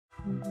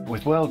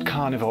With World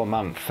Carnivore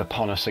Month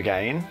upon us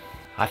again,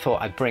 I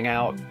thought I'd bring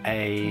out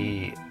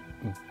a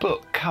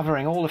book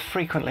covering all the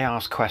frequently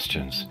asked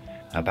questions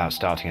about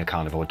starting a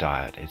carnivore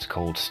diet. It's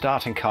called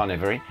Starting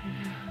Carnivory,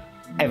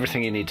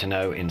 Everything You Need to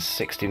Know in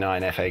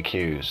 69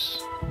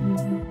 FAQs.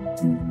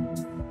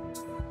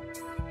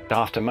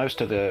 After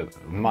most of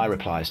my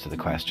replies to the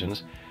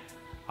questions,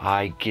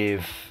 I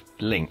give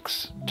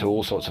links to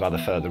all sorts of other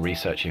further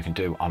research you can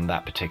do on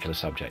that particular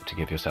subject to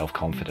give yourself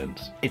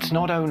confidence. It's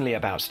not only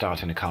about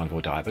starting a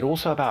carnivore diet, but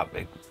also about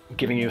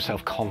giving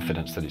yourself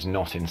confidence that it's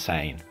not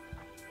insane.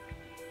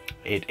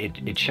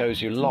 It shows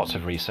you lots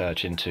of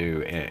research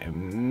into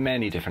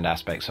many different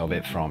aspects of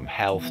it, from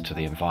health to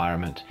the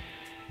environment.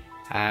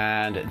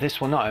 And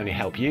this will not only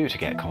help you to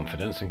get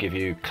confidence and give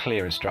you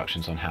clear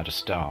instructions on how to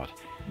start,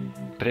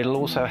 but it'll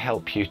also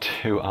help you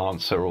to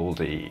answer all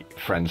the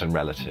friends and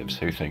relatives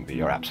who think that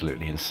you're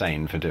absolutely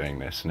insane for doing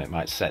this, and it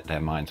might set their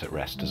minds at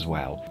rest as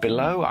well.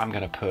 Below, I'm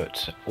going to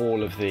put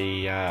all of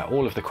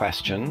the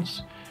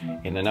questions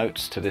in the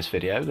notes to this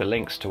video, the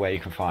links to where you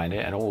can find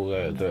it, and all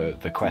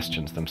the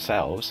questions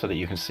themselves, so that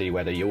you can see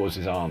whether yours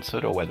is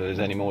answered or whether there's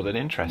any more that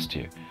interest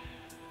you.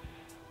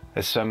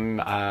 There's some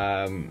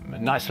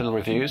nice little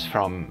reviews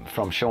from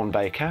Shawn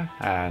Baker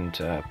and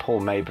Paul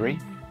Mabry,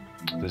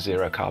 the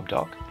Zero Carb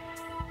Doc.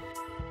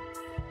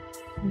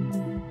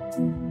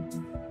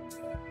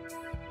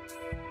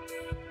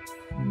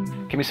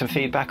 Give me some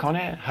feedback on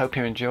it, hope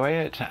you enjoy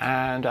it,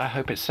 and I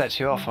hope it sets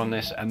you off on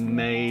this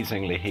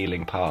amazingly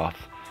healing path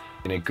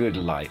in a good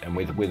light, and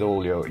with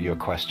all your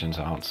questions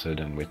answered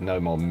and with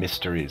no more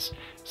mysteries,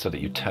 so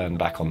that you turn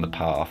back on the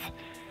path.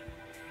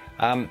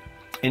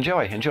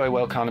 Enjoy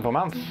World Carnivore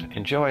Month.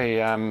 Enjoy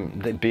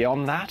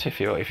beyond that, if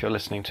you're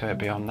listening to it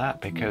beyond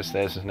that, because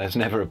there's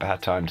never a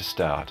bad time to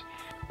start.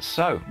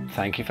 So,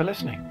 thank you for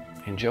listening.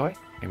 Enjoy.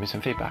 Give me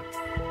some feedback.